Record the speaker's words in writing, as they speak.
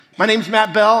My name's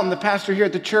Matt Bell. I'm the pastor here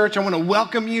at the church. I want to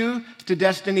welcome you to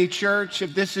Destiny Church.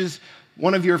 If this is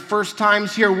one of your first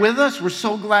times here with us, we're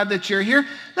so glad that you're here.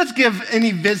 Let's give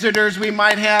any visitors we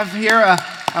might have here a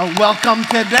welcome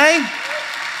today.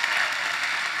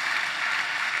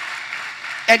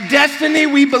 At Destiny,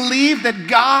 we believe that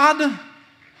God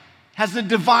has a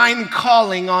divine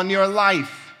calling on your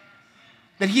life,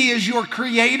 that He is your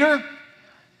creator,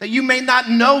 that you may not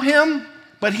know Him,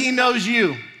 but He knows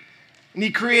you. And He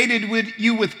created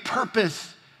you with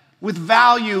purpose, with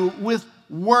value, with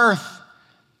worth.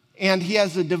 And He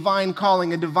has a divine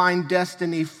calling, a divine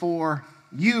destiny for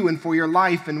you and for your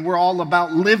life. And we're all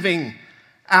about living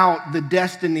out the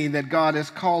destiny that God has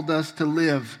called us to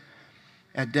live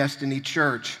at Destiny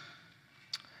Church.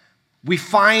 We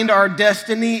find our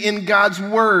destiny in God's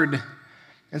Word.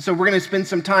 And so we're going to spend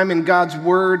some time in God's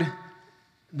Word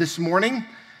this morning.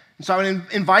 And so I would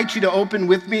invite you to open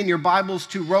with me in your Bibles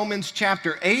to Romans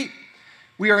chapter 8.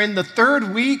 We are in the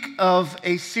third week of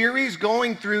a series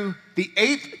going through the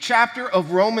 8th chapter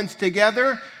of Romans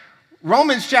together.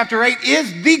 Romans chapter 8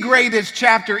 is the greatest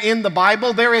chapter in the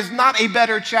Bible. There is not a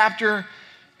better chapter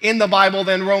in the Bible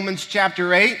than Romans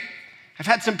chapter 8. I've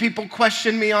had some people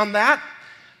question me on that.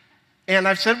 And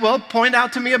I've said, well, point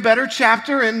out to me a better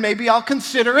chapter and maybe I'll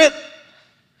consider it.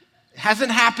 It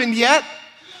hasn't happened yet.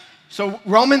 So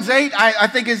Romans 8, I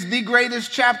think, is the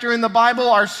greatest chapter in the Bible.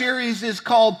 Our series is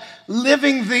called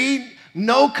Living Thee,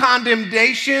 No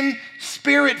Condemnation,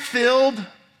 Spirit-Filled,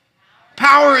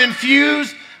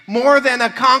 Power-Infused, More Than a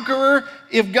Conqueror.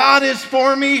 If God is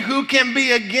for me, who can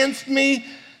be against me?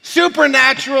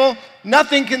 Supernatural,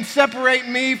 nothing can separate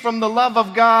me from the love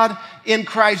of God in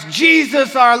Christ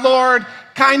Jesus our Lord.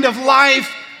 Kind of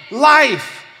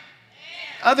life.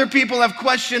 Other people have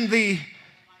questioned the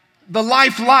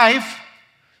life,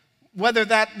 whether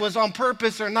that was on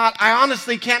purpose or not. I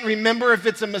honestly can't remember if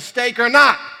it's a mistake or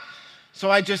not. So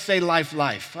I just say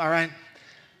life, all right?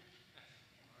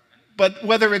 But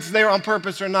whether it's there on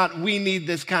purpose or not, we need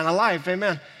this kind of life,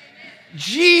 amen?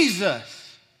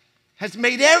 Jesus has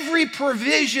made every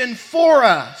provision for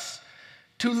us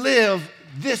to live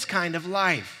this kind of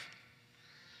life.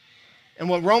 And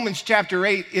what Romans chapter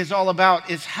 8 is all about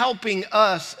is helping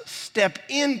us step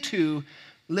into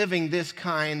living this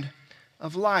kind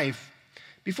of life.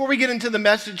 Before we get into the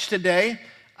message today,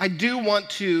 I do want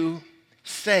to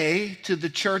say to the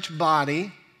church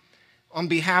body, on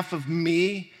behalf of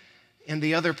me and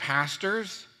the other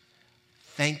pastors,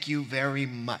 thank you very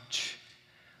much.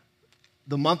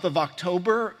 The month of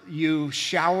October, you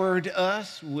showered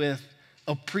us with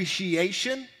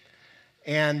appreciation,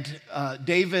 and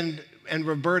David and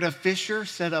Roberta Fisher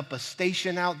set up a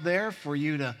station out there for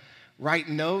you to write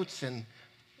notes and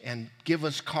give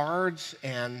us cards,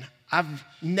 and I've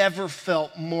never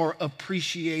felt more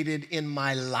appreciated in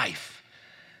my life.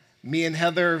 Me and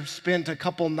Heather spent a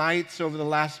couple nights over the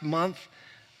last month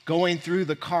going through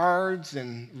the cards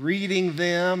and reading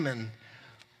them and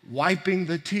wiping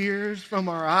the tears from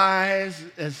our eyes,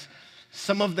 as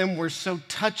some of them were so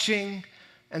touching.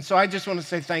 And so I just want to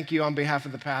say thank you on behalf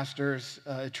of the pastors.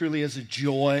 It truly is a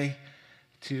joy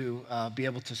to be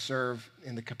able to serve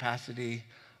in the capacity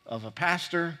of a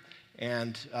pastor,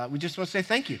 and we just want to say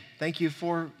thank you. Thank you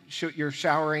for your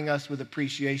showering us with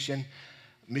appreciation.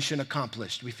 Mission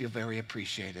accomplished. We feel very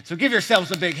appreciated. So give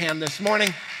yourselves a big hand this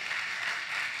morning.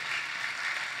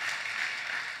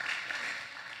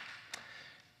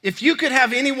 If you could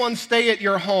have anyone stay at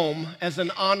your home as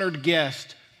an honored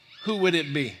guest, who would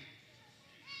it be?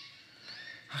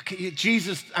 Okay,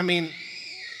 Jesus,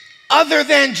 other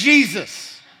than Jesus.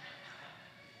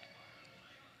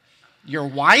 Your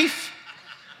wife?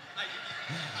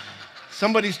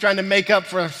 Somebody's trying to make up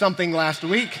for something last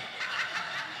week.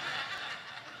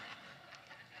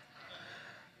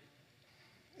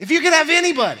 If you could have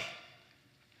anybody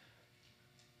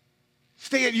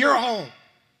stay at your home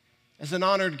as an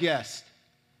honored guest,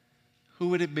 who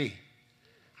would it be?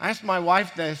 I asked my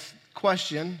wife this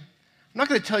question. I'm not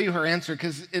going to tell you her answer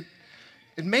because it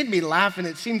made me laugh and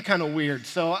it seemed kind of weird.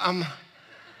 So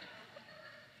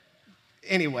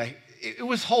anyway, it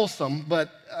was wholesome, but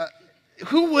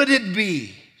who would it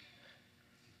be?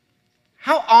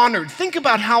 How honored. Think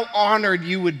about how honored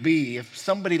you would be if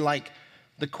somebody like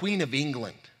the Queen of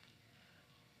England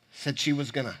said she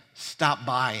was going to stop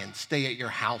by and stay at your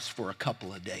house for a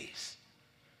couple of days.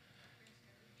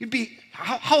 You'd be,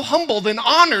 how humbled and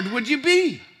honored would you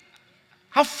be?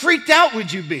 How freaked out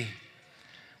would you be?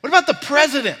 What about the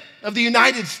President of the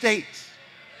United States?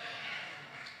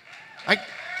 Like,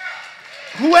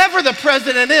 whoever the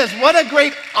president is, what a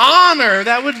great honor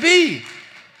that would be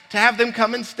to have them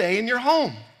come and stay in your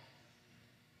home.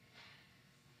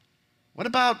 What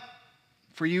about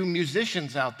for you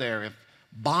musicians out there if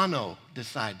Bono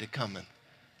decide to come and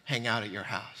hang out at your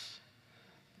house?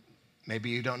 Maybe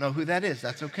you don't know who that is.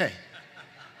 That's okay.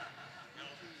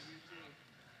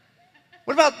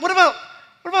 What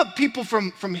about people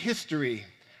from history?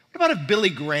 What about if Billy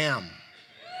Graham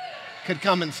could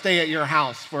come and stay at your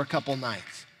house for a couple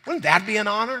nights? Wouldn't that be an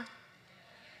honor?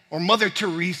 Or Mother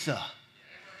Teresa?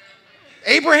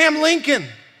 Abraham Lincoln.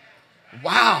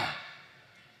 Wow.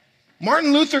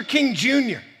 Martin Luther King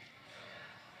Jr.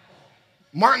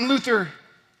 Martin Luther,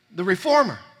 the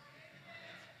reformer.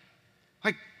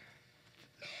 Like,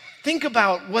 think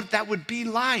about what that would be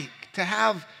like to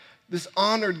have this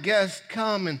honored guest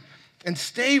come and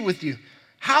stay with you.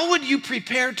 How would you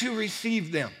prepare to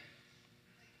receive them?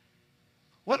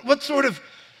 What sort of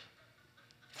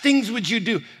things would you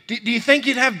do? Do you think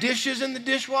you'd have dishes in the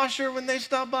dishwasher when they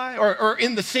stop by? Or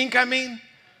in the sink, I mean?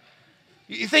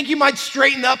 You think you might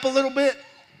straighten up a little bit?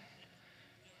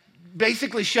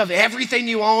 Basically shove everything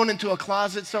you own into a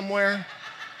closet somewhere?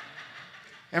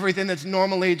 Everything that's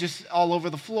normally just all over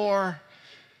the floor?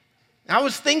 I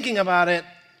was thinking about it,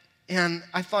 and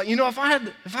I thought, if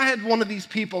I had one of these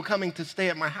people coming to stay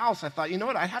at my house, I thought, you know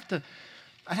what, I'd have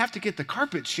to get the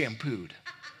carpet shampooed.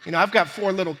 I've got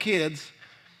 4 little kids,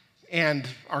 and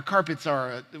our carpets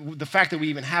the fact that we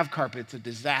even have carpets, a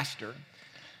disaster.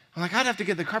 I'm like, I'd have to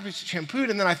get the carpet shampooed,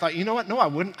 and then I thought, you know what? No, I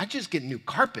wouldn't. I'd just get new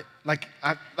carpet.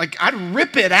 I'd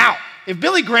rip it out. If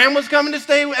Billy Graham was coming to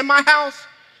stay at my house,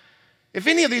 if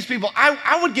any of these people,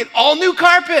 I would get all new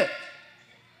carpet.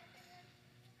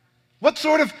 What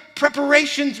sort of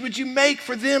preparations would you make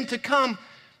for them to come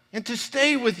and to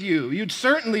stay with you? You'd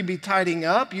certainly be tidying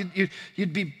up.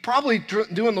 You'd be probably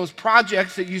doing those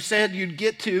projects that you said you'd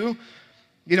get to,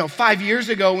 5 years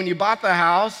ago when you bought the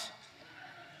house.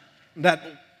 That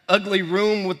ugly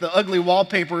room with the ugly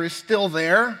wallpaper is still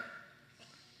there.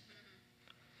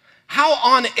 How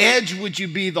on edge would you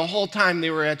be the whole time they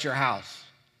were at your house?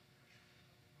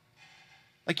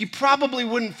 Like, you probably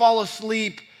wouldn't fall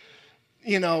asleep,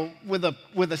 with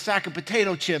a sack of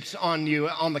potato chips on you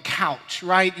on the couch,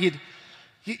 right?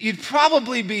 You'd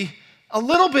probably be a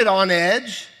little bit on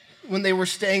edge when they were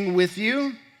staying with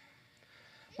you.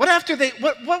 What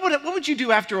would you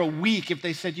do after a week if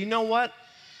they said, you know what?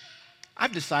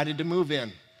 I've decided to move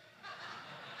in.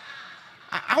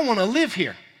 I want to live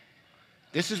here.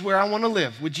 This is where I want to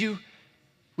live. Would you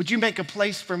make a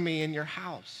place for me in your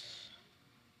house?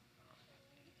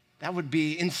 That would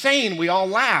be insane. We all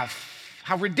laugh.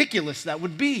 How ridiculous that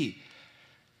would be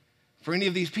for any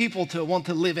of these people to want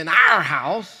to live in our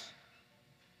house.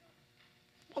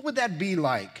 What would that be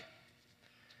like?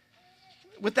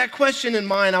 With that question in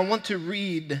mind, I want to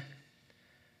read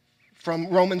from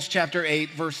Romans chapter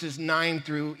 8, verses 9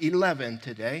 through 11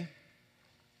 today.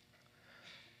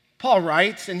 Paul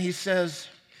writes, and he says,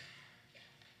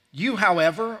 "You,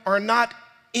 however, are not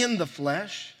in the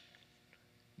flesh,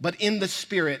 but in the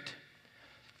Spirit,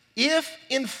 if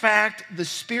in fact the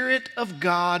Spirit of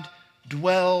God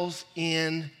dwells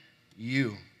in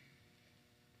you.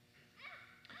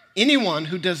 Anyone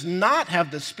who does not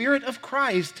have the Spirit of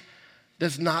Christ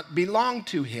does not belong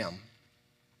to him.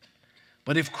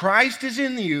 But if Christ is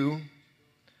in you,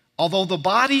 although the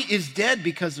body is dead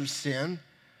because of sin,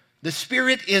 the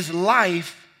Spirit is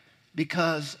life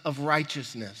because of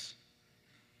righteousness.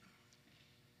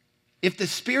 If the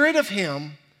Spirit of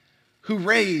him who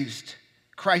raised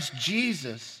Christ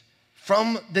Jesus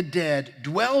from the dead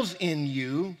dwells in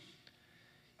you,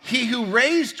 he who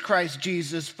raised Christ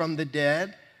Jesus from the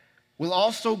dead will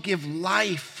also give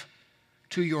life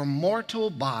to your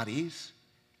mortal bodies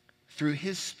through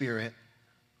his Spirit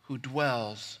who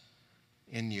dwells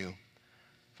in you."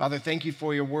 Father, thank you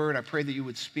for your word. I pray that you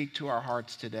would speak to our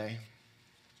hearts today.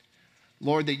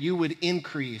 Lord, that you would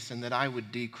increase and that I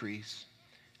would decrease,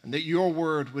 and that your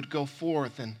word would go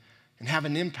forth and have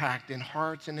an impact in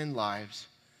hearts and in lives.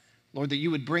 Lord, that you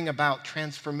would bring about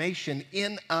transformation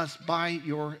in us by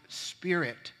your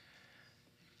Spirit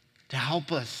to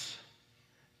help us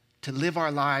to live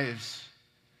our lives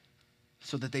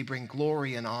so that they bring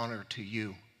glory and honor to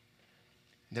you,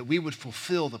 that we would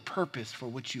fulfill the purpose for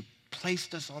which you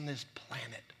placed us on this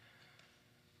planet,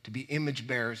 to be image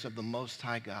bearers of the Most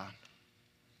High God.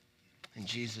 In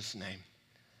Jesus' name,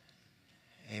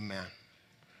 amen.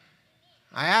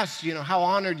 I asked, how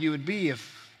honored you would be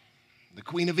if the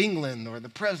Queen of England or the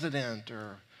President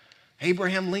or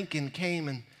Abraham Lincoln came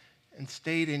and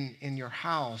stayed in your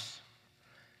house.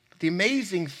 But the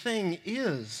amazing thing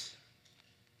is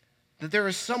that there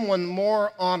is someone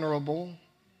more honorable,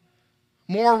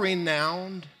 more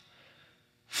renowned,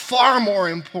 far more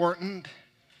important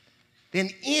than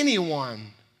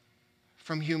anyone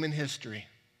from human history.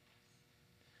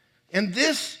 And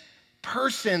this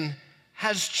person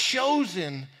has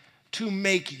chosen to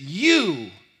make you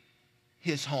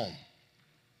his home.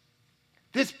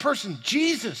 This person,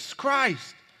 Jesus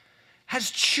Christ, has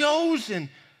chosen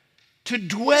to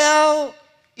dwell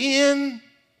in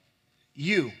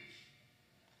you.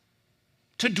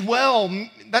 To dwell,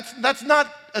 that's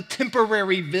not a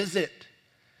temporary visit.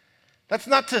 That's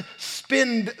not to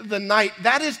spend the night.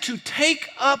 That is to take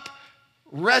up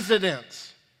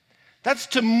residence. That's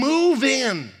to move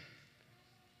in.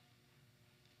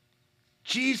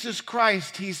 Jesus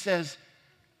Christ, he says,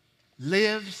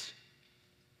 lives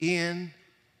in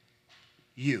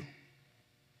you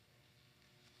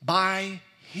by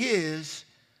his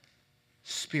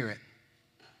Spirit.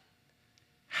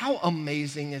 How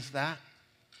amazing is that?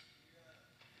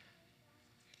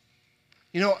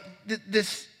 You know,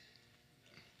 this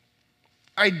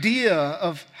idea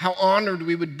of how honored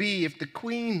we would be if the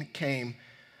Queen came,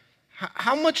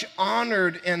 how much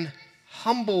honored and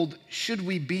humbled should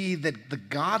we be that the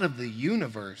God of the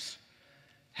universe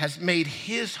has made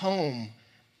his home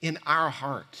in our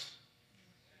hearts?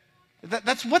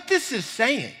 That's what this is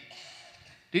saying.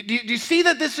 Do you see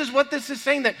that this is what this is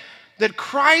saying? That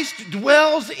Christ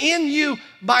dwells in you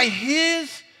by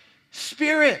his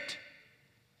Spirit.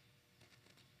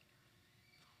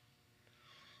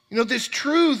 You know, this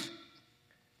truth,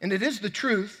 and it is the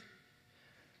truth,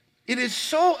 it is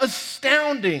so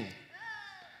astounding.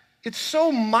 It's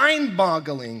so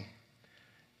mind-boggling.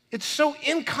 It's so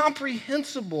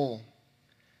incomprehensible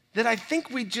that I think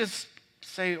we just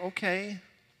say, okay,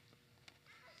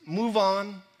 move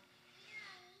on.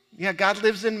 Yeah, God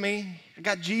lives in me. I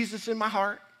got Jesus in my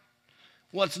heart.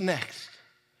 What's next?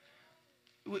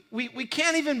 We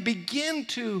can't even begin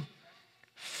to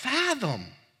fathom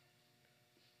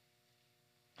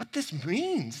what this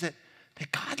means, that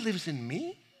God lives in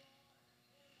me.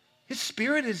 His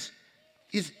Spirit is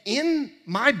in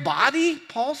my body,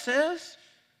 Paul says,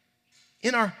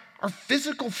 in our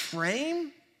physical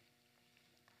frame.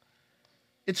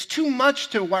 It's too much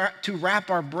to wrap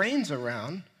our brains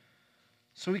around,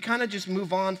 so we kind of just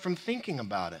move on from thinking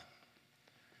about it.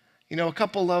 You know, a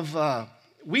couple of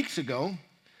weeks ago,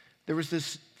 there was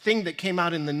this thing that came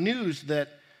out in the news that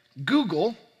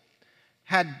Google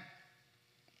had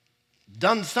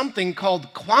done something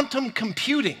called quantum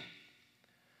computing.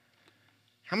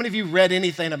 How many of you read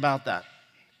anything about that?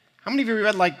 How many of you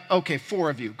read, like, okay, 4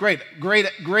 of you.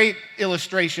 Great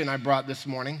illustration I brought this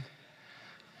morning.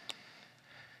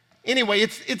 Anyway,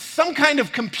 it's some kind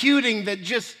of computing that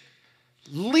just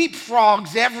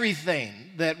leapfrogs everything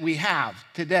that we have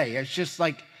today. It's just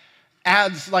like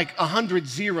adds like 100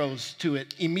 zeros to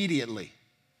it immediately,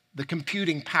 the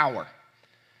computing power.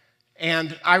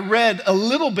 And I read a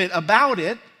little bit about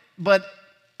it, but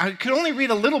I could only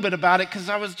read a little bit about it because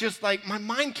I was just like, my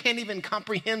mind can't even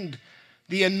comprehend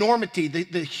the enormity,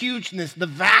 the hugeness, the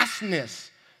vastness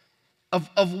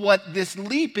of what this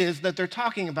leap is that they're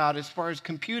talking about as far as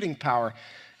computing power.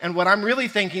 And what I'm really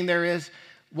thinking there is,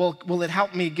 well, will it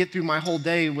help me get through my whole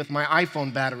day with my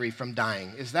iPhone battery from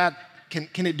dying?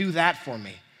 Can it do that for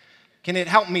me? Can it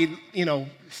help me,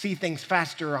 see things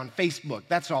faster on Facebook?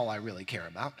 That's all I really care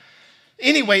about.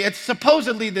 Anyway, it's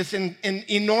supposedly this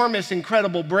enormous,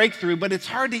 incredible breakthrough, but it's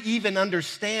hard to even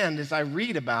understand as I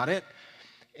read about it.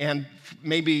 And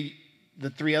maybe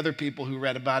the 3 other people who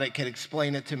read about it can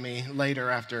explain it to me later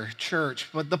after church.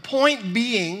 But the point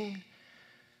being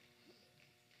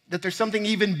that there's something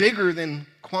even bigger than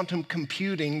quantum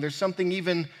computing. There's something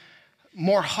even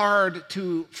more hard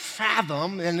to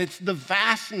fathom, and it's the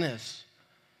vastness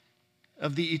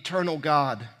of the eternal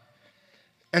God.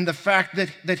 And the fact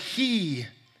that he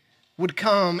would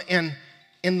come and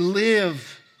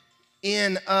live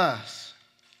in us.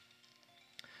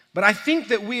 But I think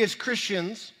that we as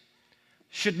Christians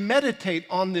should meditate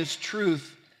on this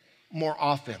truth more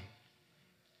often.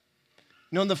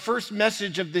 In the first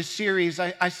message of this series,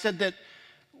 I said that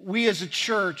we as a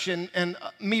church and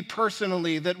me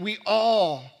personally, that we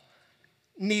all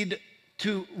need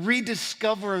to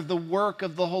rediscover the work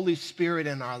of the Holy Spirit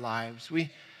in our lives. We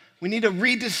need a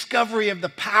rediscovery of the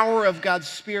power of God's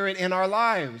Spirit in our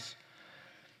lives.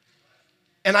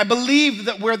 And I believe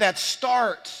that where that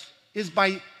starts is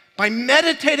by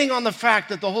meditating on the fact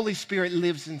that the Holy Spirit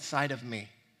lives inside of me.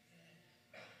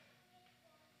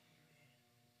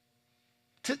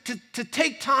 To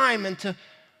take time and to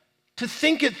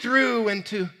think it through and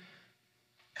to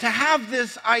have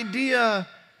this idea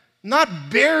not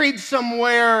buried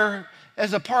somewhere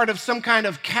as a part of some kind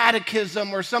of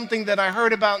catechism or something that I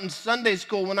heard about in Sunday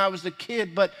school when I was a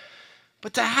kid, but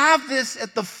to have this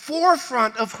at the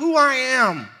forefront of who I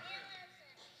am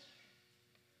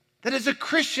That as a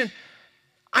Christian,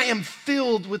 I am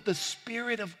filled with the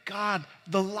Spirit of God.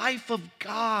 The life of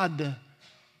God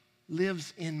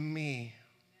lives in me.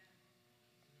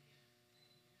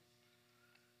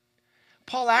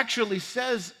 Paul actually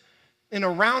says in a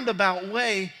roundabout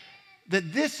way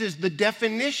that this is the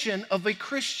definition of a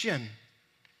Christian.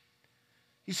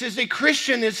 He says a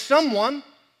Christian is someone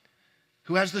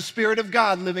who has the Spirit of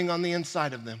God living on the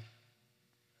inside of them.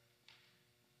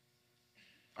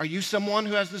 Are you someone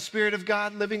who has the Spirit of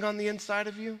God living on the inside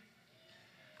of you?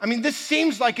 I mean, this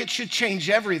seems like it should change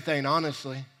everything,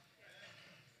 honestly.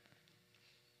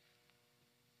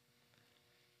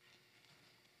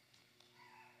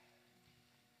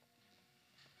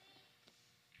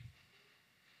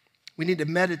 We need to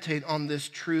meditate on this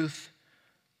truth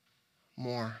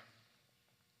more.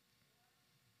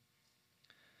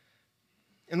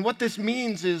 And what this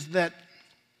means is that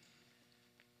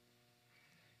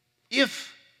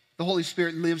if the Holy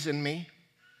Spirit lives in me,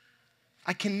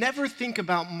 I can never think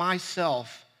about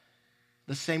myself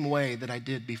the same way that I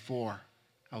did before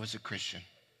I was a Christian.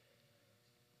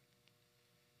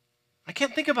 I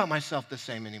can't think about myself the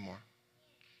same anymore.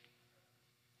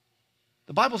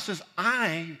 The Bible says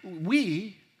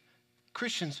we,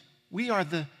 Christians, we are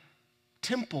the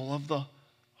temple of the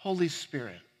Holy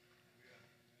Spirit.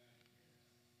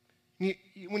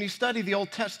 When you study the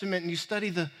Old Testament and you study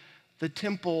the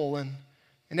temple and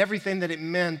everything that it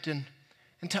meant, and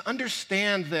to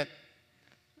understand that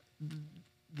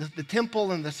the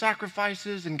temple and the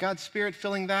sacrifices and God's Spirit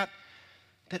filling that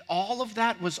all of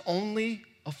that was only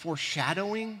a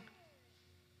foreshadowing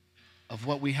of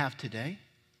what we have today.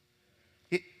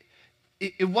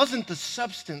 It wasn't the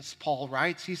substance, Paul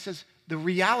writes. He says the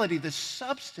reality, the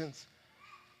substance,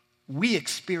 we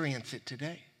experience it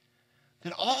today.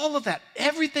 That all of that,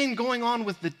 everything going on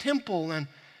with the temple and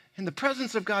the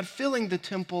presence of God filling the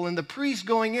temple and the priests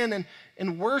going in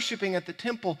and worshiping at the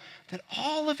temple, that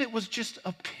all of it was just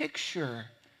a picture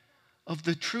of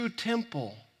the true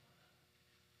temple,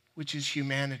 which is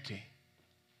humanity,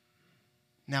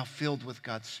 now filled with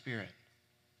God's Spirit.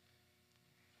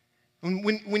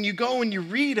 When you go and you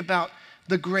read about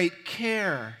the great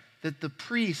care that the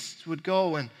priests would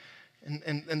go and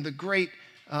the great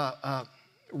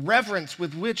reverence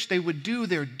with which they would do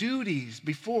their duties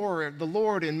before the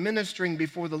Lord and ministering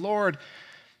before the Lord,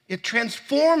 it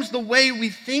transforms the way we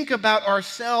think about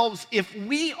ourselves if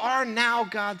we are now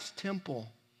God's temple,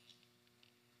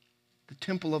 the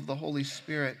temple of the Holy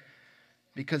Spirit,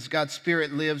 because God's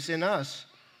Spirit lives in us.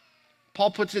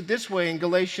 Paul puts it this way in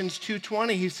Galatians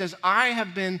 2:20. He says, I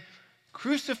have been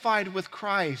crucified with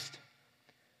Christ.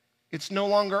 It's no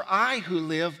longer I who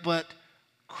live, but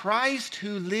Christ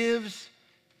who lives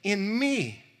in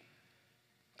me.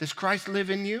 Does Christ live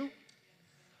in you?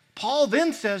 Paul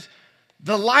then says,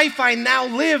 the life I now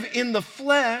live in the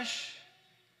flesh,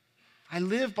 I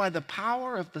live by the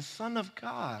power of the Son of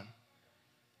God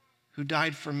who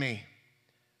died for me.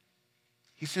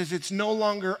 He says, it's no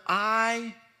longer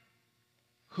I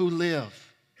who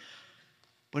live,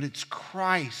 but it's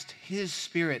Christ, His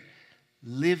Spirit,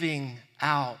 living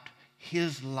out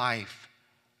His life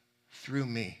through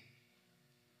me.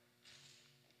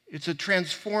 It's a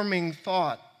transforming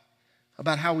thought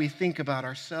about how we think about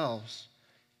ourselves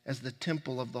as the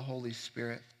temple of the Holy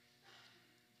Spirit.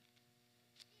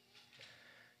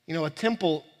 You know, a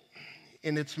temple,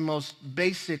 in its most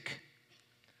basic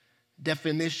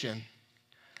definition,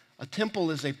 a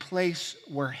temple is a place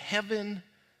where heaven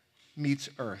meets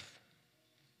earth.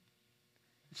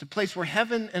 It's a place where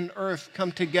heaven and earth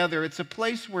come together. It's a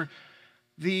place where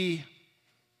the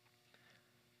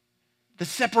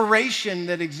separation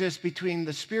that exists between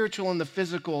the spiritual and the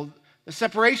physical, the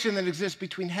separation that exists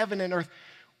between heaven and earth,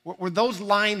 where those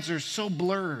lines are so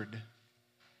blurred.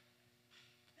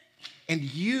 And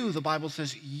you, the Bible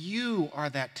says, you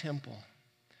are that temple.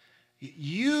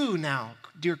 You now,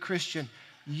 dear Christian,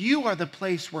 you are the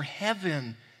place where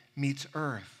heaven meets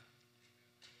earth.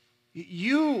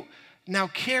 You now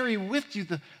carry with you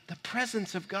the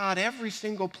presence of God every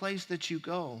single place that you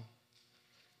go.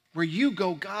 Where you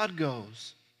go, God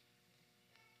goes.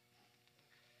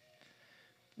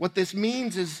 What this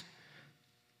means is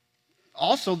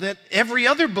also that every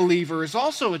other believer is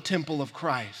also a temple of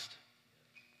Christ.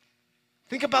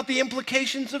 Think about the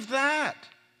implications of that.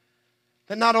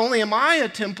 That not only am I a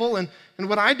temple and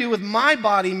what I do with my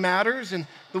body matters and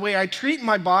the way I treat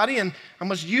my body, and I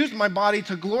must use my body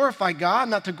to glorify God,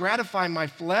 not to gratify my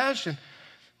flesh,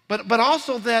 but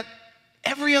also that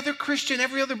every other Christian,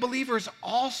 every other believer is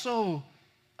also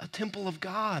a temple of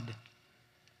God.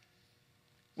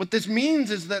 What this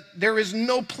means is that there is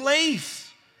no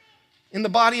place in the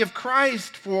body of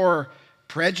Christ for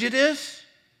prejudice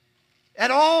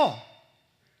at all.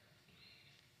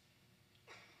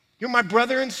 You're my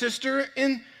brother and sister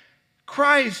in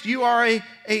Christ. You are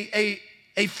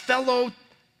a fellow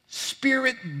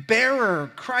spirit bearer.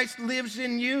 Christ lives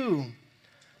in you.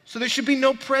 So there should be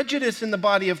no prejudice in the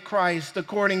body of Christ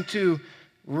according to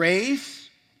race,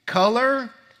 color,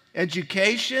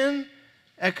 education,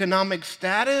 economic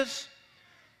status.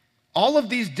 All of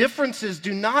these differences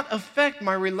do not affect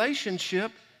my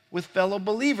relationship with fellow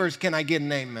believers. Can I get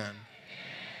an amen?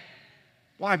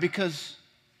 Why? Because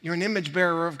you're an image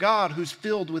bearer of God who's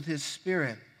filled with his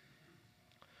Spirit.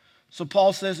 So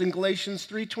Paul says in Galatians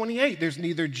 3:28, there's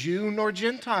neither Jew nor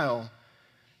Gentile,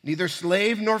 neither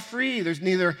slave nor free. There's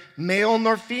neither male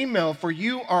nor female, for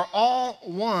you are all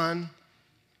one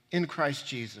in Christ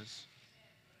Jesus.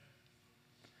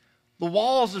 The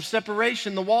walls of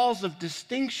separation, the walls of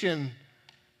distinction,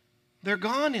 they're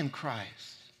gone in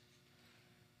Christ.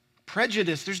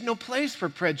 Prejudice, there's no place for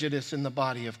prejudice in the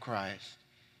body of Christ.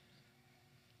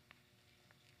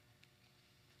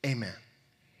 Amen.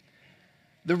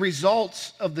 The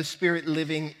results of the Spirit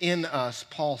living in us,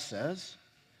 Paul says.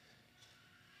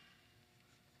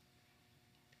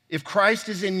 If Christ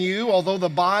is in you, although the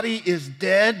body is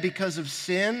dead because of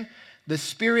sin, the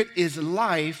Spirit is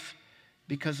life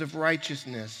because of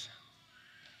righteousness.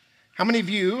 How many of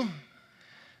you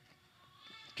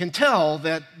can tell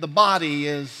that the body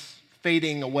is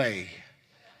fading away?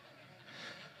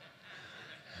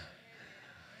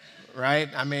 Right?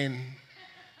 I mean,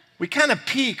 we kind of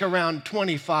peak around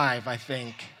 25, I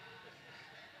think.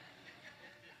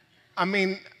 I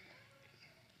mean,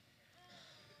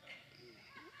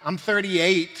 I'm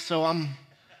 38, so I'm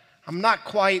not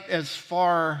quite as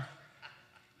far,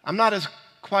 I'm not as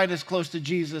quite as close to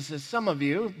Jesus as some of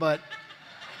you, but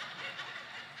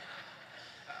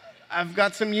I've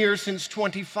got some years since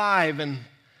 25, and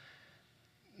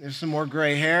there's some more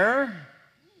gray hair,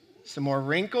 some more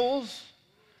wrinkles.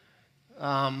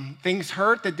 Things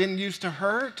hurt that didn't used to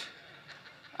hurt.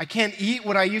 I can't eat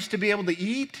what I used to be able to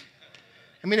eat.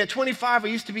 I mean, at 25, I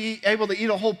used to be able to eat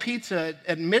a whole pizza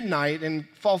at midnight and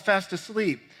fall fast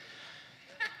asleep.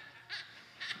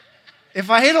 If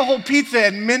I ate a whole pizza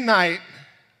at midnight,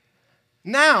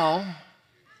 now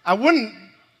I wouldn't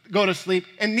go to sleep,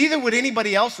 and neither would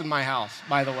anybody else in my house,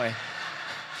 by the way.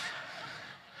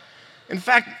 In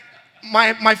fact,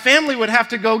 my family would have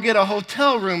to go get a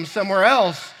hotel room somewhere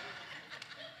else.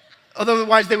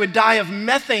 Otherwise, they would die of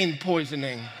methane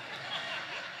poisoning.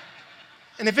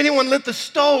 And if anyone lit the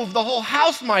stove, the whole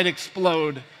house might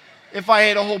explode if I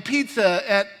ate a whole pizza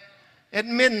at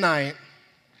midnight.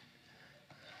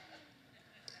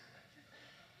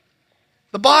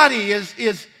 The body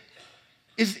is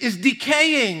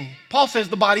decaying. Paul says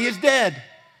the body is dead.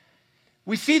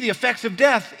 We see the effects of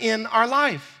death in our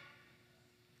life.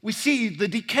 We see the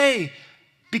decay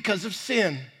because of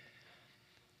sin.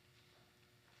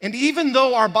 And even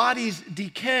though our bodies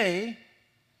decay,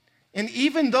 and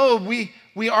even though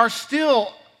we are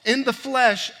still in the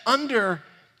flesh under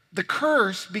the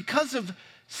curse because of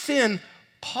sin,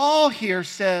 Paul here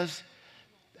says,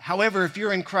 however, if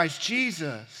you're in Christ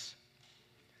Jesus,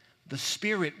 the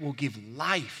Spirit will give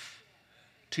life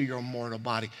to your mortal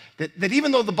body. That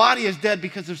even though the body is dead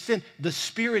because of sin, the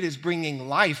Spirit is bringing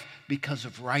life because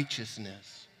of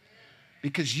righteousness.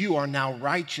 Because you are now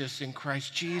righteous in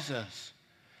Christ Jesus.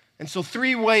 And so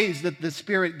 3 ways that the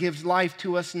Spirit gives life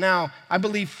to us now. I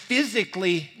believe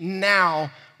physically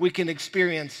now we can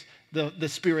experience the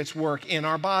Spirit's work in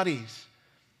our bodies.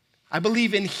 I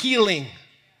believe in healing.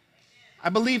 I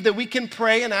believe that we can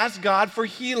pray and ask God for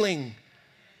healing,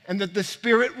 and that the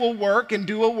Spirit will work and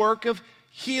do a work of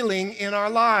healing in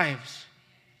our lives.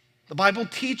 The Bible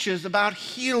teaches about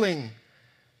healing,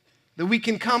 that we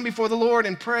can come before the Lord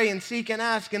and pray and seek and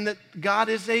ask, and that God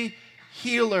is a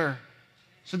healer.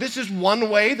 So this is one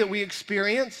way that we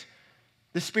experience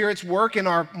the Spirit's work in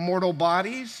our mortal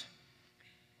bodies.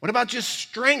 What about just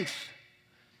strength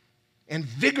and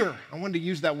vigor? I wanted to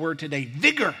use that word today,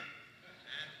 vigor.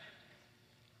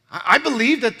 I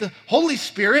believe that the Holy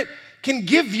Spirit can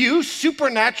give you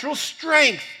supernatural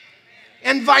strength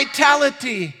and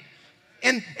vitality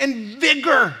and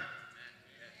vigor.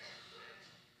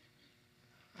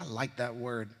 I like that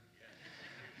word.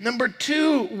 Number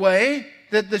 2 way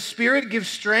that the Spirit gives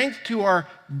strength to our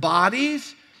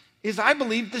bodies is, I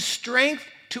believe, the strength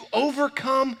to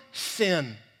overcome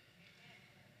sin.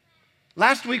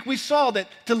 Last week we saw that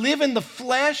to live in the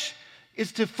flesh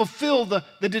is to fulfill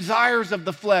the desires of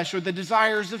the flesh or the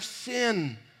desires of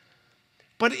sin.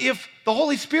 But if the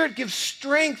Holy Spirit gives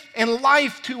strength and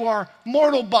life to our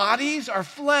mortal bodies, our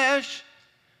flesh,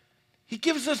 He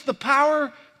gives us the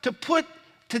power to put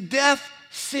to death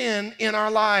sin in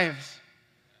our lives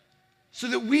so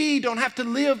that we don't have to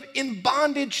live in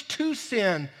bondage to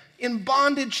sin, in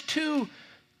bondage to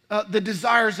the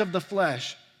desires of the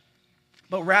flesh,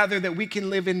 but rather that we can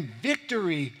live in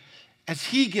victory as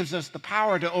he gives us the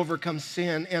power to overcome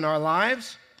sin in our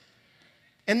lives.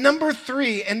 And number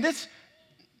three, and this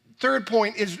third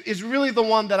point is really the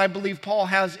one that I believe Paul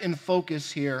has in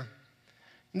focus here.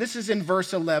 And this is in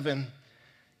verse 11.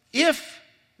 If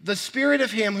the Spirit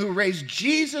of him who raised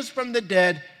Jesus from the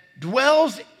dead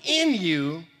dwells in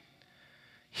you,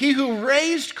 he who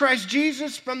raised Christ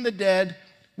Jesus from the dead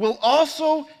will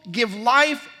also give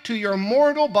life to your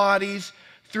mortal bodies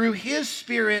through his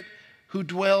Spirit who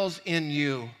dwells in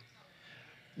you.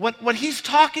 What he's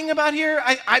talking about here,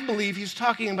 I believe he's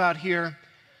talking about here,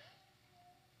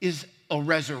 is a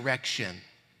resurrection.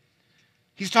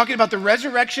 He's talking about the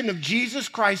resurrection of Jesus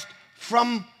Christ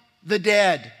from the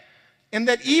dead. And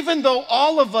that even though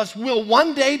all of us will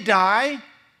one day die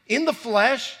in the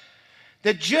flesh,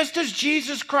 that just as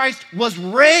Jesus Christ was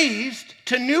raised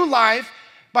to new life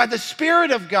by the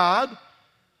Spirit of God,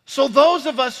 so those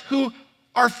of us who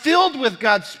are filled with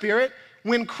God's Spirit,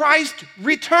 when Christ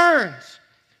returns,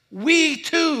 we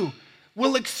too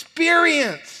will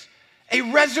experience a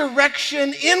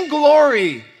resurrection in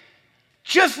glory,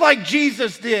 just like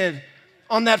Jesus did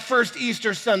on that first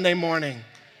Easter Sunday morning.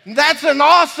 That's an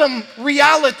awesome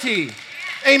reality.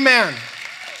 Amen.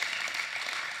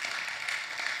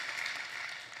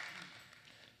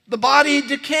 The body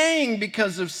decaying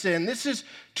because of sin. This is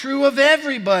true of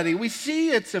everybody. We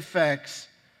see its effects.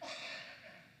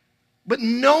 But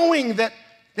knowing that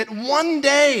one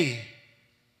day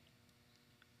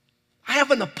I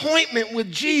have an appointment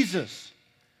with Jesus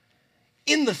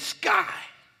in the sky.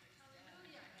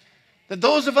 That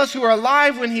those of us who are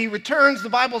alive when he returns, the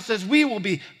Bible says we will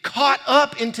be caught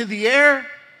up into the air.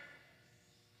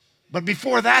 But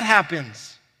before that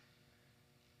happens,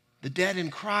 the dead in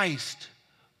Christ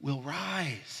will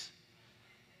rise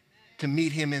to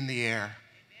meet him in the air.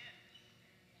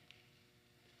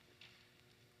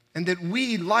 And that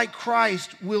we, like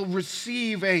Christ, will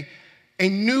receive a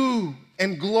new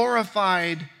and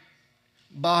glorified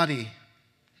body.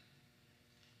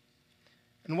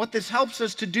 And what this helps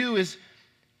us to do is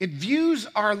it views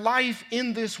our life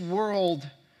in this world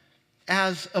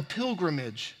as a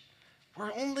pilgrimage.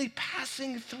 We're only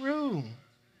passing through.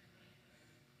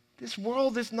 This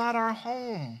world is not our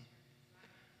home.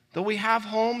 Though we have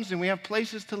homes and we have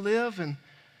places to live and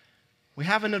we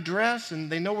have an address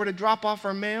and they know where to drop off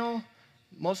our mail,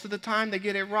 most of the time they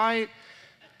get it right,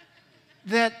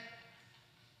 that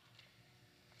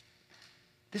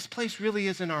this place really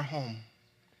isn't our home.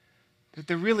 That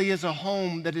there really is a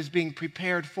home that is being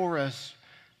prepared for us.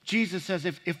 Jesus says,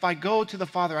 if I go to the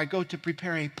Father, I go to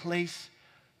prepare a place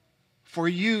for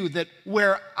you, that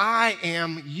where I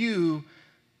am, you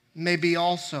may be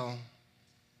also.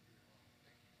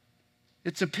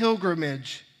 It's a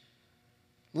pilgrimage.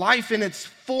 Life in its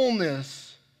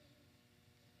fullness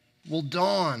will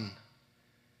dawn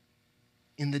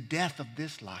in the death of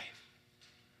this life.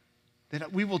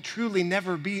 That we will truly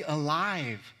never be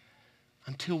alive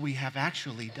until we have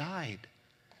actually died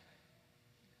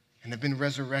and have been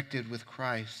resurrected with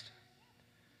Christ.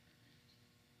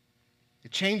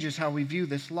 It changes how we view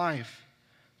this life.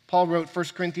 Paul wrote 1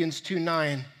 Corinthians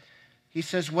 2:9. He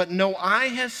says, what no eye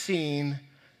has seen,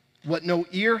 what no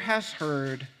ear has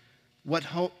heard, what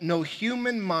no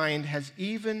human mind has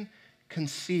even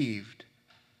conceived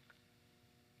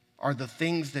are the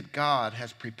things that God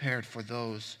has prepared for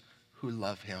those who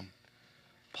love him.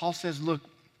 Paul says, look,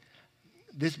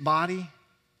 this body,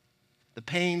 the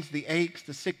pains, the aches,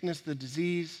 the sickness, the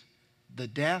disease, the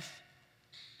death,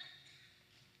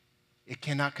 it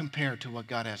cannot compare to what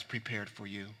God has prepared for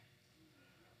you.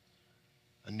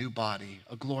 A new body,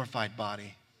 a glorified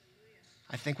body.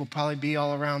 I think we'll probably be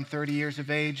all around 30 years of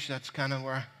age. That's kind of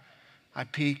where I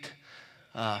peaked.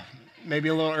 Maybe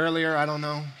a little earlier, I don't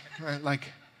know. Right? Like,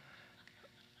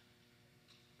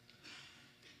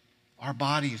 our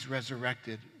bodies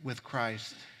resurrected with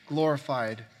Christ,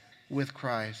 glorified with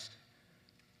Christ.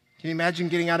 Can you imagine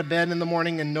getting out of bed in the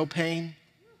morning and no pain?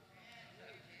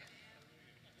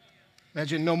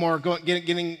 Imagine no more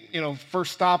getting,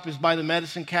 first stop is by the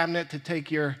medicine cabinet to take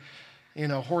your,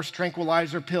 horse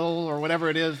tranquilizer pill or whatever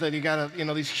it is that you got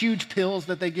to, these huge pills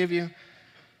that they give you.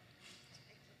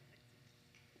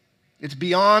 It's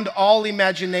beyond all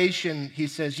imagination, he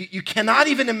says. You cannot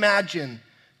even imagine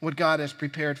what God has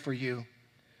prepared for you.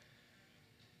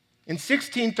 In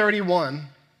 1631,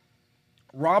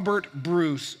 Robert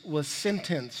Bruce was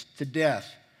sentenced to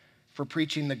death for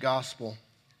preaching the gospel.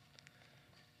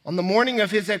 On the morning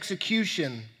of his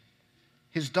execution,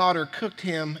 his daughter cooked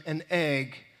him an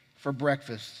egg for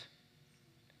breakfast.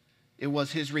 It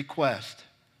was his request.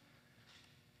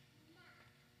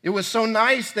 It was so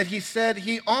nice that he said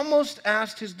he almost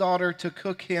asked his daughter to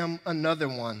cook him another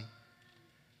one.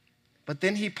 But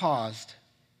then he paused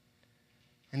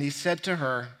and he said to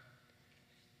her,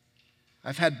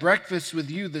 I've had breakfast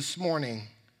with you this morning,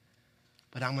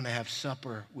 but I'm going to have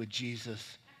supper with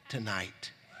Jesus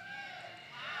tonight.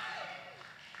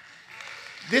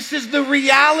 This is the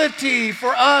reality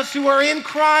for us who are in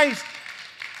Christ.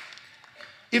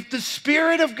 If the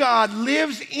Spirit of God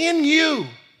lives in you,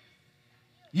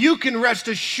 you can rest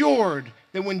assured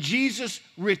that when Jesus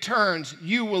returns,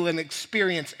 you will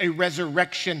experience a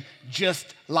resurrection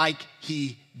just like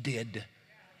he did.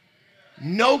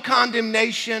 No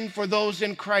condemnation for those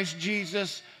in Christ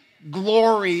Jesus.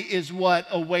 Glory is what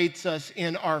awaits us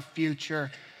in our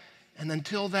future. And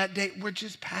until that day, we're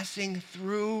just passing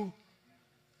through.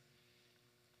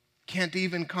 Can't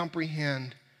even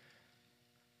comprehend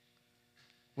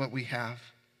what we have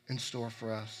in store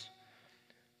for us.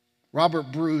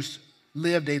 Robert Bruce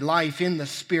lived a life in the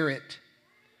Spirit,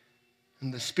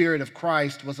 and the Spirit of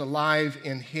Christ was alive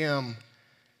in him.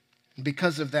 And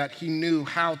because of that, he knew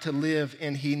how to live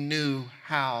and he knew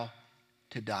how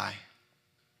to die.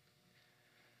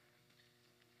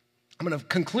 I'm going to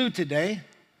conclude today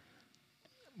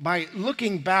by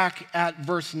looking back at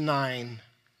verse 9,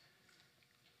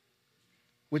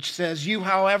 which says, you,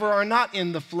 however, are not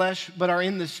in the flesh, but are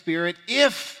in the Spirit,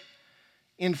 if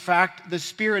in fact, the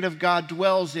Spirit of God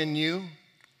dwells in you.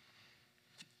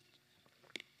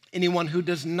 Anyone who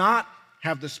does not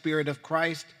have the Spirit of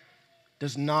Christ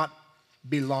does not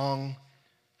belong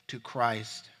to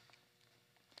Christ.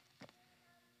 I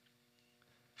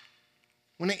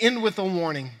want to end with a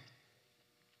warning.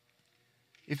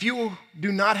 If you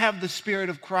do not have the Spirit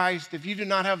of Christ, if you do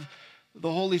not have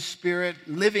the Holy Spirit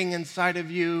living inside of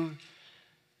you,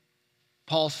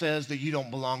 Paul says that you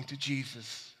don't belong to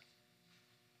Jesus.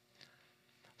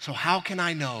 So how can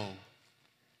I know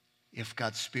if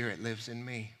God's Spirit lives in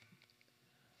me?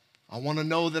 I want to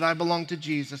know that I belong to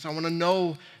Jesus. I want to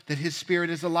know that his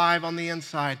Spirit is alive on the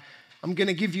inside. I'm going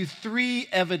to give you 3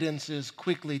 evidences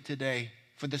quickly today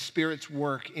for the Spirit's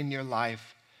work in your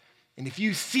life. And if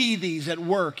you see these at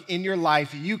work in your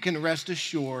life, you can rest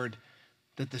assured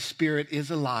that the Spirit is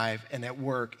alive and at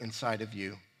work inside of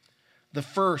you. The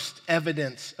first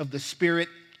evidence of the Spirit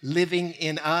living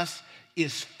in us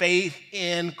is faith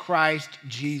in Christ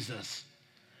Jesus.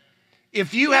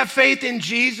 If you have faith in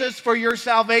Jesus for your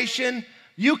salvation,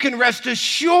 you can rest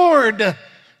assured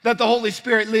that the Holy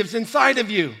Spirit lives inside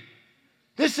of you.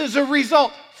 This is a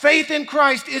result. Faith in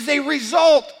Christ is a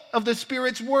result of the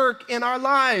Spirit's work in our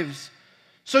lives.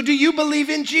 So do you believe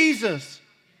in Jesus?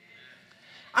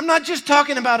 I'm not just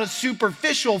talking about a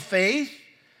superficial faith,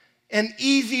 an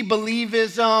easy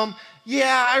believism.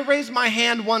 Yeah, I raised my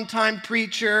hand one time,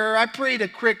 preacher. I prayed a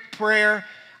quick prayer.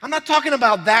 I'm not talking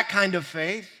about that kind of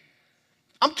faith.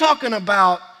 I'm talking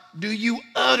about, do you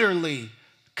utterly,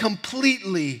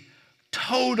 completely,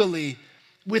 totally,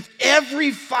 with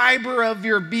every fiber of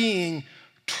your being,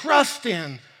 trust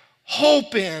in,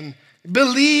 hope in,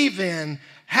 believe in,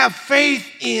 have faith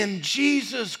in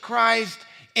Jesus Christ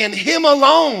and him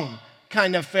alone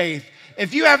kind of faith?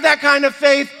 If you have that kind of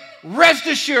faith, rest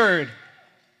assured,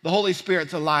 the Holy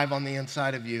Spirit's alive on the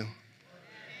inside of you.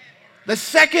 The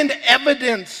second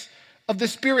evidence of the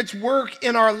Spirit's work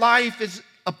in our life is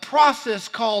a process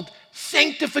called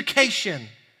sanctification.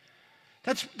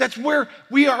 That's where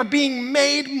we are being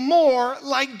made more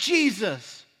like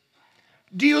Jesus.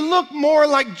 Do you look more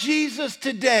like Jesus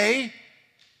today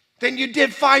than you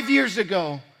did 5 years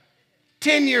ago,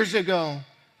 10 years ago?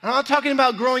 I'm not talking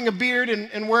about growing a beard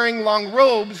and wearing long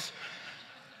robes.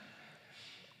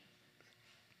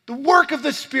 The work of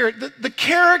the Spirit, the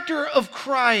character of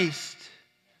Christ.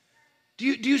 Do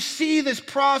you see this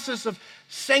process of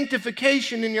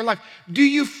sanctification in your life? Do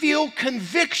you feel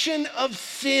conviction of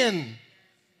sin?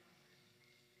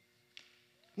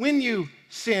 When you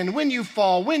sin, when you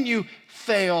fall, when you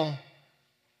fail,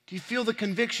 do you feel the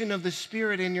conviction of the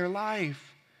Spirit in your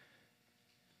life?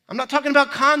 I'm not talking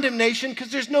about condemnation,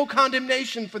 because there's no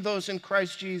condemnation for those in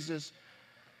Christ Jesus.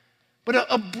 But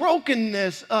a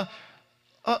brokenness, a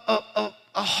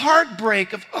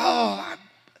heartbreak of, I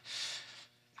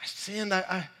sinned,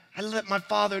 I let my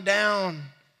Father down.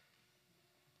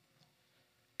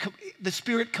 The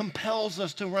Spirit compels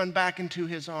us to run back into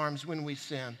his arms when we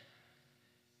sin.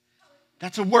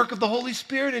 That's a work of the Holy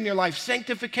Spirit in your life,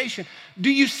 sanctification.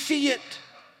 Do you see it?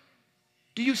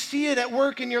 Do you see it at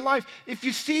work in your life? If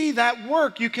you see that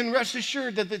work, you can rest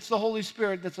assured that it's the Holy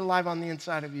Spirit that's alive on the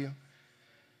inside of you.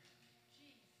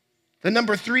 The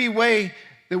number 3 way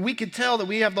that we could tell that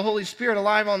we have the Holy Spirit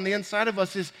alive on the inside of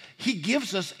us is He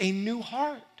gives us a new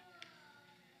heart.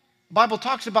 The Bible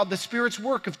talks about the Spirit's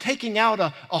work of taking out a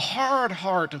hard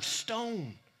heart of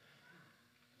stone,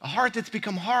 a heart that's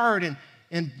become hard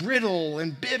and brittle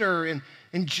and bitter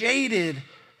and jaded,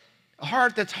 a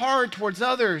heart that's hard towards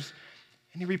others.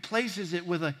 And He replaces it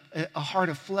with a heart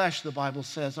of flesh, the Bible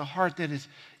says, a heart that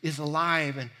is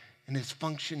alive and is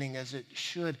functioning as it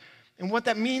should. And what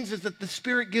that means is that the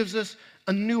Spirit gives us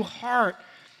a new heart.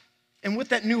 And with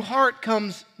that new heart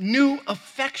comes new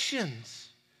affections.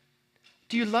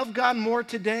 Do you love God more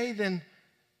today than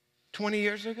 20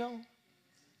 years ago?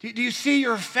 Do you see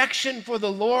your affection for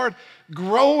the Lord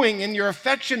growing and your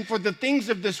affection for the things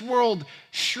of this world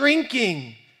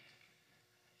shrinking?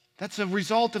 That's a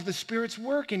result of the Spirit's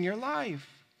work in your life.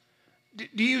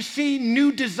 Do you see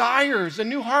new desires? A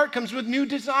new heart comes with new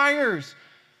desires.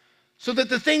 So that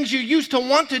the things you used to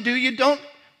want to do, you don't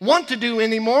want to do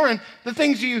anymore. And the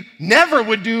things you never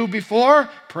would do before,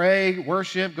 pray,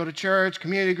 worship, go to church,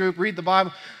 community group, read the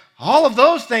Bible, all of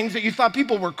those things that you thought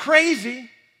people were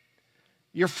crazy,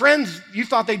 your friends, you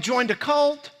thought they joined a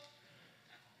cult.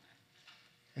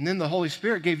 And then the Holy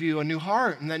Spirit gave you a new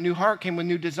heart, and that new heart came with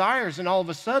new desires, and all of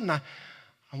a sudden, I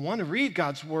want to read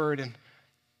God's Word, and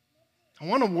I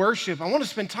want to worship. I want to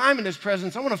spend time in His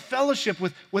presence. I want to fellowship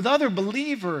with other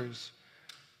believers.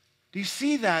 Do you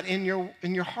see that in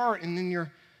your heart and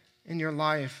in your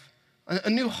life? A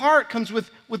new heart comes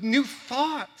with new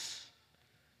thoughts.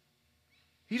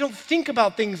 You don't think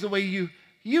about things the way you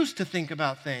used to think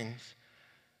about things.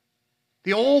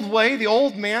 The old way, the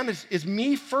old man is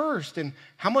me first, and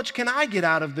how much can I get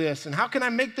out of this, and how can I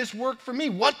make this work for me?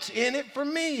 What's in it for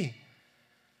me?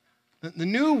 The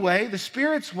new way, the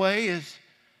Spirit's way, is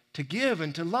to give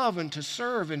and to love and to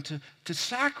serve and to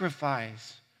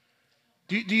sacrifice.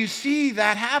 Do you see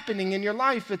that happening in your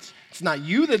life? It's not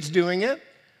you that's doing it.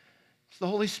 It's the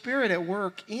Holy Spirit at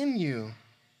work in you.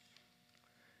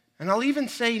 And I'll even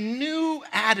say new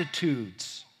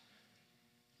attitudes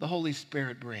the Holy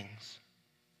Spirit brings.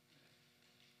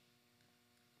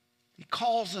 He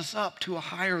calls us up to a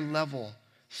higher level,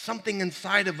 something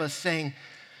inside of us saying,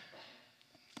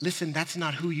 listen, that's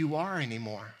not who you are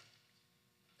anymore.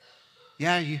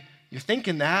 Yeah, you're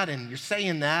thinking that, and you're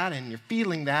saying that, and you're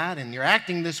feeling that, and you're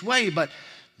acting this way, but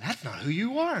that's not who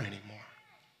you are anymore.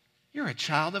 You're a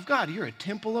child of God. You're a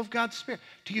temple of God's Spirit.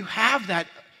 Do you have that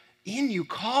in you,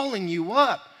 calling you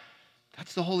up?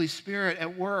 That's the Holy Spirit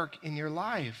at work in your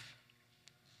life.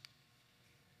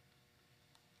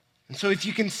 And so if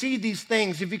you can see these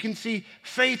things, if you can see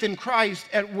faith in Christ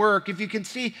at work, if you can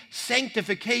see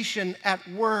sanctification at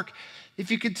work, if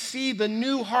you could see the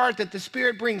new heart that the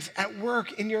Spirit brings at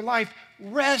work in your life,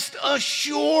 rest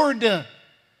assured the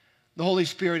Holy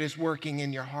Spirit is working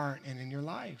in your heart and in your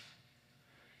life.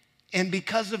 And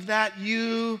because of that,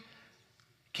 you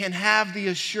can have the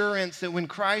assurance that when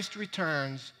Christ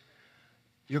returns,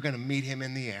 you're going to meet Him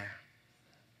in the air.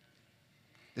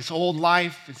 This old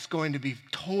life is going to be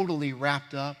totally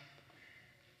wrapped up,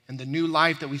 and the new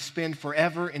life that we spend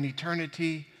forever in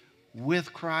eternity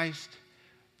with Christ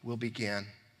will begin.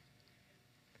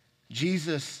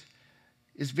 Jesus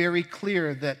is very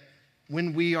clear that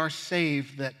when we are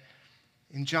saved, that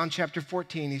in John chapter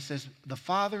 14, He says, the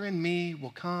Father and me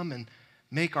will come and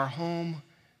make our home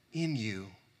in you.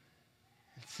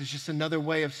 This is just another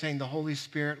way of saying the Holy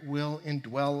Spirit will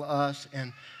indwell us.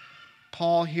 And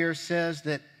Paul here says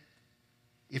that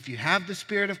if you have the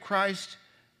Spirit of Christ,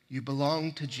 you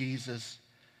belong to Jesus.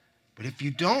 But if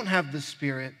you don't have the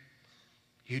Spirit,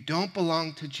 you don't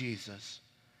belong to Jesus.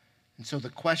 And so the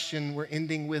question we're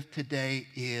ending with today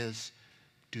is,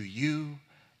 do you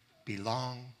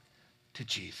belong to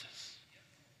Jesus?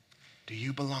 Do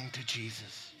you belong to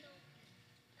Jesus?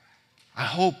 I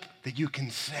hope that you can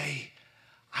say,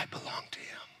 I belong to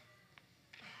Him.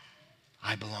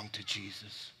 I belong to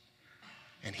Jesus.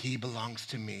 And He belongs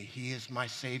to me. He is my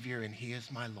Savior and He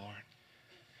is my Lord.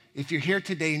 If you're here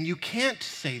today and you can't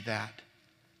say that,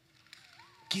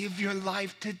 give your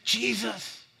life to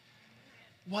Jesus.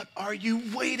 What are you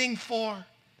waiting for?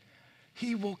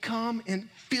 He will come and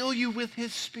fill you with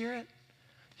His Spirit.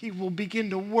 He will begin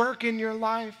to work in your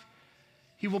life.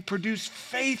 He will produce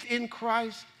faith in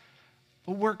Christ,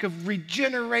 a work of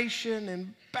regeneration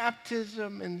and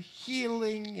baptism and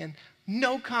healing and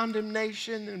no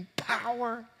condemnation and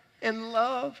power and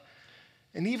love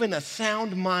and even a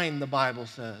sound mind, the Bible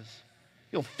says.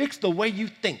 He'll fix the way you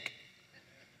think.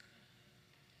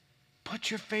 Put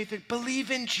your faith in,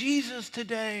 believe in Jesus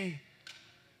today.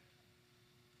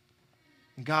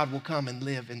 And God will come and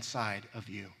live inside of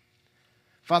you.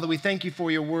 Father, we thank you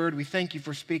for your word. We thank you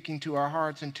for speaking to our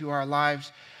hearts and to our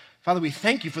lives. Father, we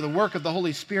thank you for the work of the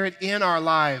Holy Spirit in our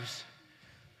lives.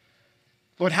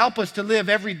 Lord, help us to live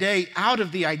every day out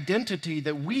of the identity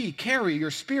that we carry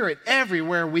your Spirit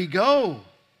everywhere we go.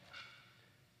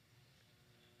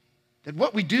 That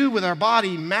what we do with our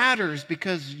body matters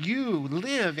because you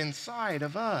live inside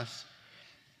of us.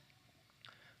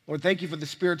 Lord, thank you for the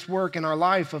Spirit's work in our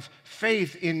life of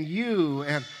faith in you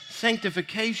and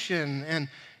sanctification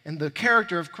and the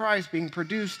character of Christ being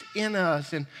produced in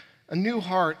us and a new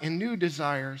heart and new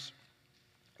desires.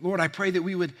 Lord, I pray that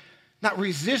we would not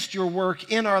resist your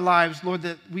work in our lives, Lord,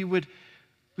 that we would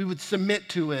submit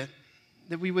to it,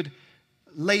 that we would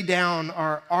lay down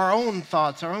our own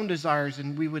thoughts, our own desires,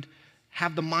 and we would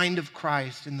have the mind of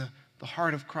Christ and the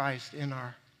heart of Christ in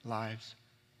our lives.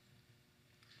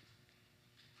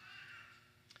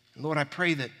 Lord, I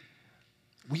pray that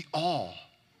we all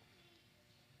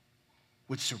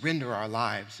would surrender our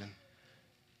lives and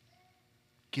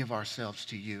give ourselves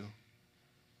to you,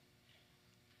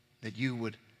 that you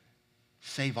would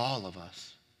save all of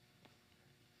us,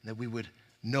 that we would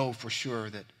know for sure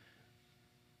that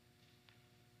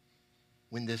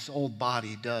when this old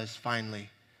body does finally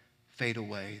fade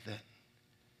away, that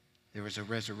there is a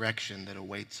resurrection that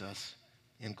awaits us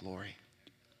in glory.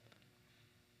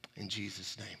 In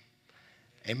Jesus' name,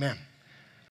 amen.